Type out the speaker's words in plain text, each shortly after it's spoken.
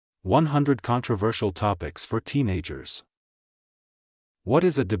100 Controversial Topics for Teenagers. What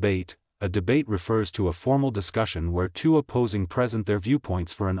is a debate? A debate refers to a formal discussion where two opposing present their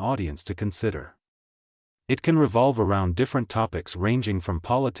viewpoints for an audience to consider. It can revolve around different topics ranging from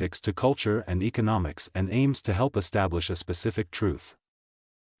politics to culture and economics and aims to help establish a specific truth.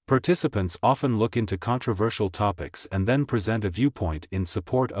 Participants often look into controversial topics and then present a viewpoint in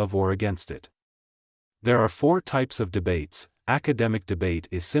support of or against it. There are four types of debates. Academic debate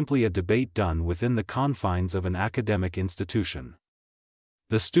is simply a debate done within the confines of an academic institution.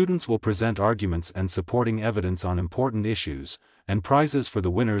 The students will present arguments and supporting evidence on important issues, and prizes for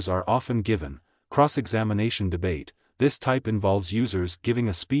the winners are often given. Cross-examination debate. This type involves users giving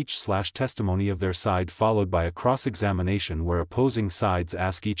a speech/testimony of their side followed by a cross-examination where opposing sides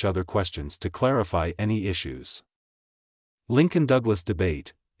ask each other questions to clarify any issues. Lincoln-Douglas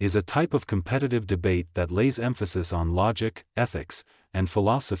debate is a type of competitive debate that lays emphasis on logic, ethics, and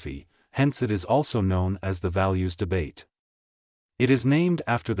philosophy, hence it is also known as the values debate. It is named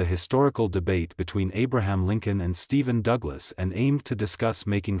after the historical debate between Abraham Lincoln and Stephen Douglas and aimed to discuss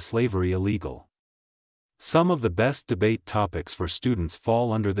making slavery illegal. Some of the best debate topics for students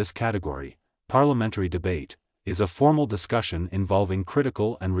fall under this category. Parliamentary debate is a formal discussion involving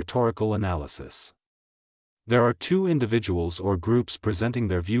critical and rhetorical analysis. There are two individuals or groups presenting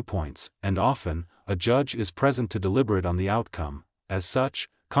their viewpoints, and often, a judge is present to deliberate on the outcome. As such,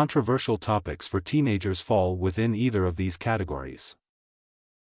 controversial topics for teenagers fall within either of these categories.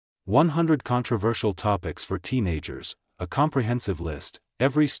 100 Controversial Topics for Teenagers, a comprehensive list.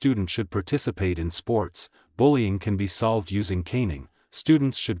 Every student should participate in sports. Bullying can be solved using caning.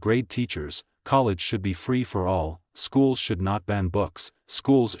 Students should grade teachers. College should be free for all. Schools should not ban books.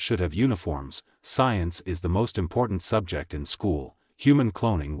 Schools should have uniforms. Science is the most important subject in school. Human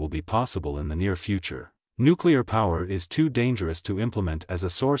cloning will be possible in the near future. Nuclear power is too dangerous to implement as a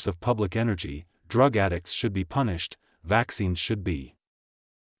source of public energy. Drug addicts should be punished. Vaccines should be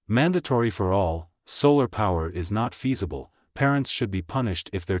mandatory for all. Solar power is not feasible. Parents should be punished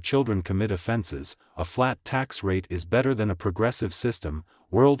if their children commit offenses. A flat tax rate is better than a progressive system.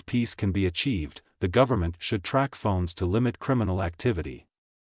 World peace can be achieved. The government should track phones to limit criminal activity.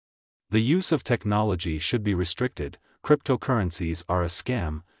 The use of technology should be restricted. Cryptocurrencies are a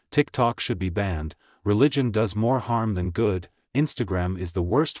scam. TikTok should be banned. Religion does more harm than good. Instagram is the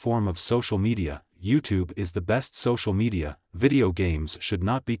worst form of social media. YouTube is the best social media. Video games should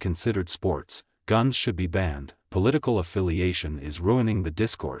not be considered sports. Guns should be banned. Political affiliation is ruining the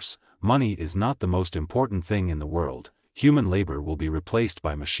discourse. Money is not the most important thing in the world. Human labor will be replaced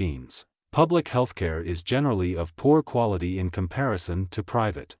by machines. Public healthcare is generally of poor quality in comparison to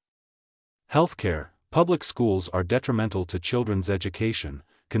private healthcare. Public schools are detrimental to children's education.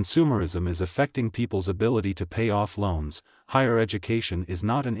 Consumerism is affecting people's ability to pay off loans. Higher education is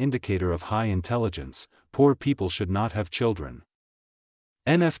not an indicator of high intelligence. Poor people should not have children.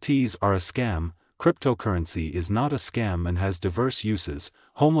 NFTs are a scam. Cryptocurrency is not a scam and has diverse uses.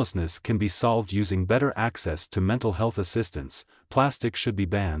 Homelessness can be solved using better access to mental health assistance. Plastic should be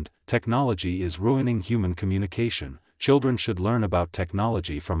banned. Technology is ruining human communication. Children should learn about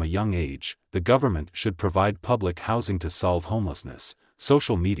technology from a young age. The government should provide public housing to solve homelessness.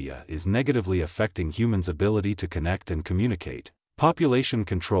 Social media is negatively affecting humans' ability to connect and communicate. Population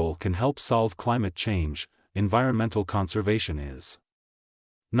control can help solve climate change. Environmental conservation is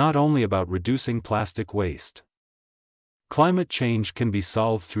not only about reducing plastic waste. Climate change can be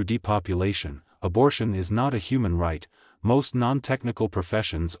solved through depopulation. Abortion is not a human right. Most non-technical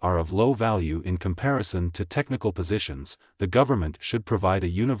professions are of low value in comparison to technical positions. The government should provide a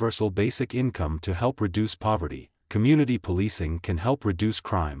universal basic income to help reduce poverty. Community policing can help reduce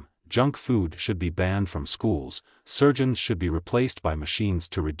crime. Junk food should be banned from schools. Surgeons should be replaced by machines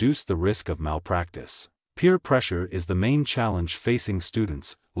to reduce the risk of malpractice. Peer pressure is the main challenge facing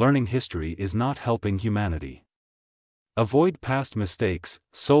students. Learning history is not helping humanity. Avoid past mistakes.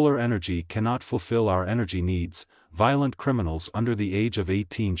 Solar energy cannot fulfill our energy needs. Violent criminals under the age of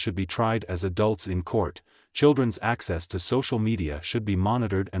 18 should be tried as adults in court. Children's access to social media should be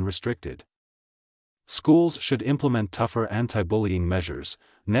monitored and restricted. Schools should implement tougher anti-bullying measures.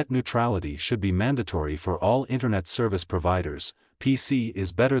 Net neutrality should be mandatory for all internet service providers. PC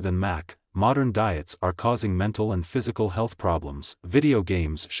is better than Mac. Modern diets are causing mental and physical health problems. Video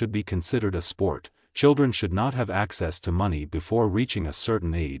games should be considered a sport. Children should not have access to money before reaching a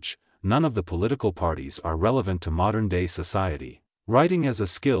certain age. None of the political parties are relevant to modern-day society. Writing as a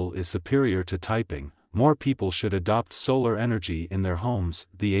skill is superior to typing. More people should adopt solar energy in their homes.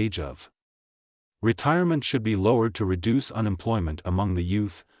 The age of retirement should be lowered to reduce unemployment among the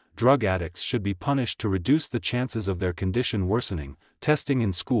youth. drug addicts should be punished to reduce the chances of their condition worsening, testing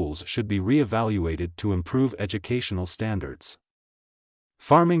in schools should be re-evaluated to improve educational standards.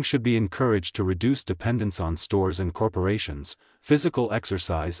 Farming should be encouraged to reduce dependence on stores and corporations. Physical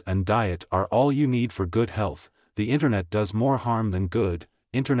exercise and diet are all you need for good health. The internet does more harm than good.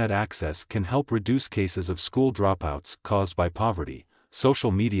 Internet access can help reduce cases of school dropouts caused by poverty.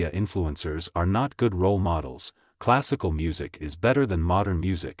 Social media influencers are not good role models. Classical music is better than modern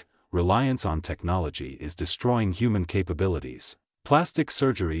music. Reliance on technology is destroying human capabilities. Plastic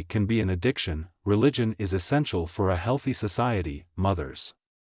surgery can be an addiction. Religion is essential for a healthy society. Mothers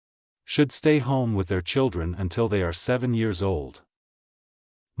should stay home with their children until they are 7 years old.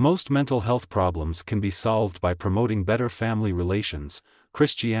 Most mental health problems can be solved by promoting better family relations.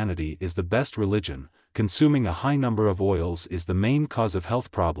 Christianity is the best religion. Consuming a high number of oils is the main cause of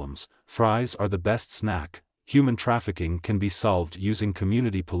health problems. Fries are the best snack. Human trafficking can be solved using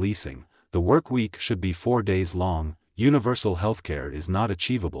community policing. The work week should be 4 days long. Universal healthcare is not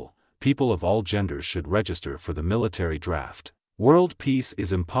achievable. People of all genders should register for the military draft. World peace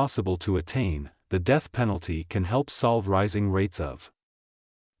is impossible to attain. The death penalty can help solve rising rates of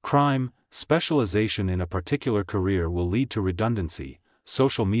crime. Specialization in a particular career will lead to redundancy.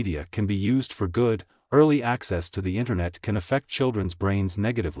 Social media can be used for good. Early access to the internet can affect children's brains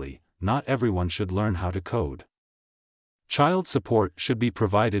negatively. Not everyone should learn how to code. Child support should be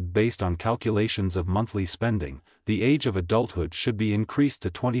provided based on calculations of monthly spending. The age of adulthood should be increased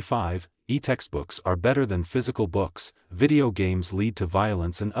to 25. E-textbooks are better than physical books. Video games lead to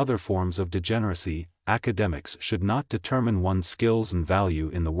violence and other forms of degeneracy. Academics should not determine one's skills and value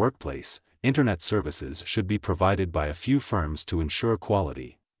in the workplace. Internet services should be provided by a few firms to ensure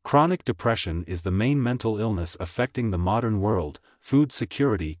quality. Chronic depression is the main mental illness affecting the modern world. Food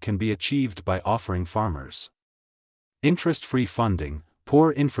security can be achieved by offering farmers interest-free funding.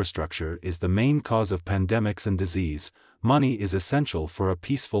 Poor infrastructure is the main cause of pandemics and disease. Money is essential for a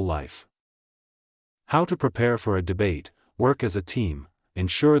peaceful life. How to prepare for a debate. Work as a team.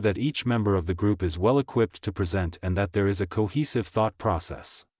 Ensure that each member of the group is well equipped to present and that there is a cohesive thought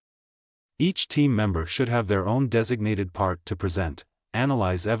process. Each team member should have their own designated part to present.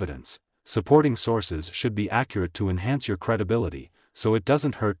 Analyze evidence. Supporting sources should be accurate to enhance your credibility, so it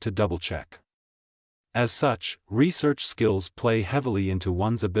doesn't hurt to double-check. As such, research skills play heavily into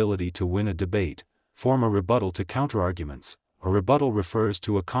one's ability to win a debate. Form a rebuttal to counterarguments. A rebuttal refers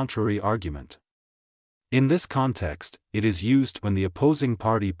to a contrary argument. In this context, it is used when the opposing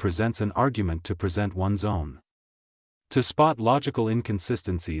party presents an argument to present one's own. To spot logical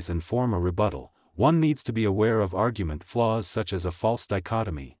inconsistencies and form a rebuttal, one needs to be aware of argument flaws such as a false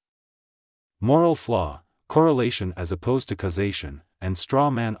dichotomy, moral flaw, correlation as opposed to causation, and straw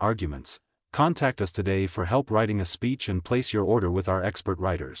man arguments. Contact us today for help writing a speech and place your order with our expert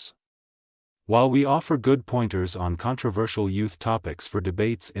writers. While we offer good pointers on controversial youth topics for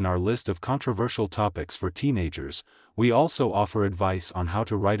debates in our list of controversial topics for teenagers, we also offer advice on how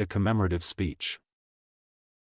to write a commemorative speech.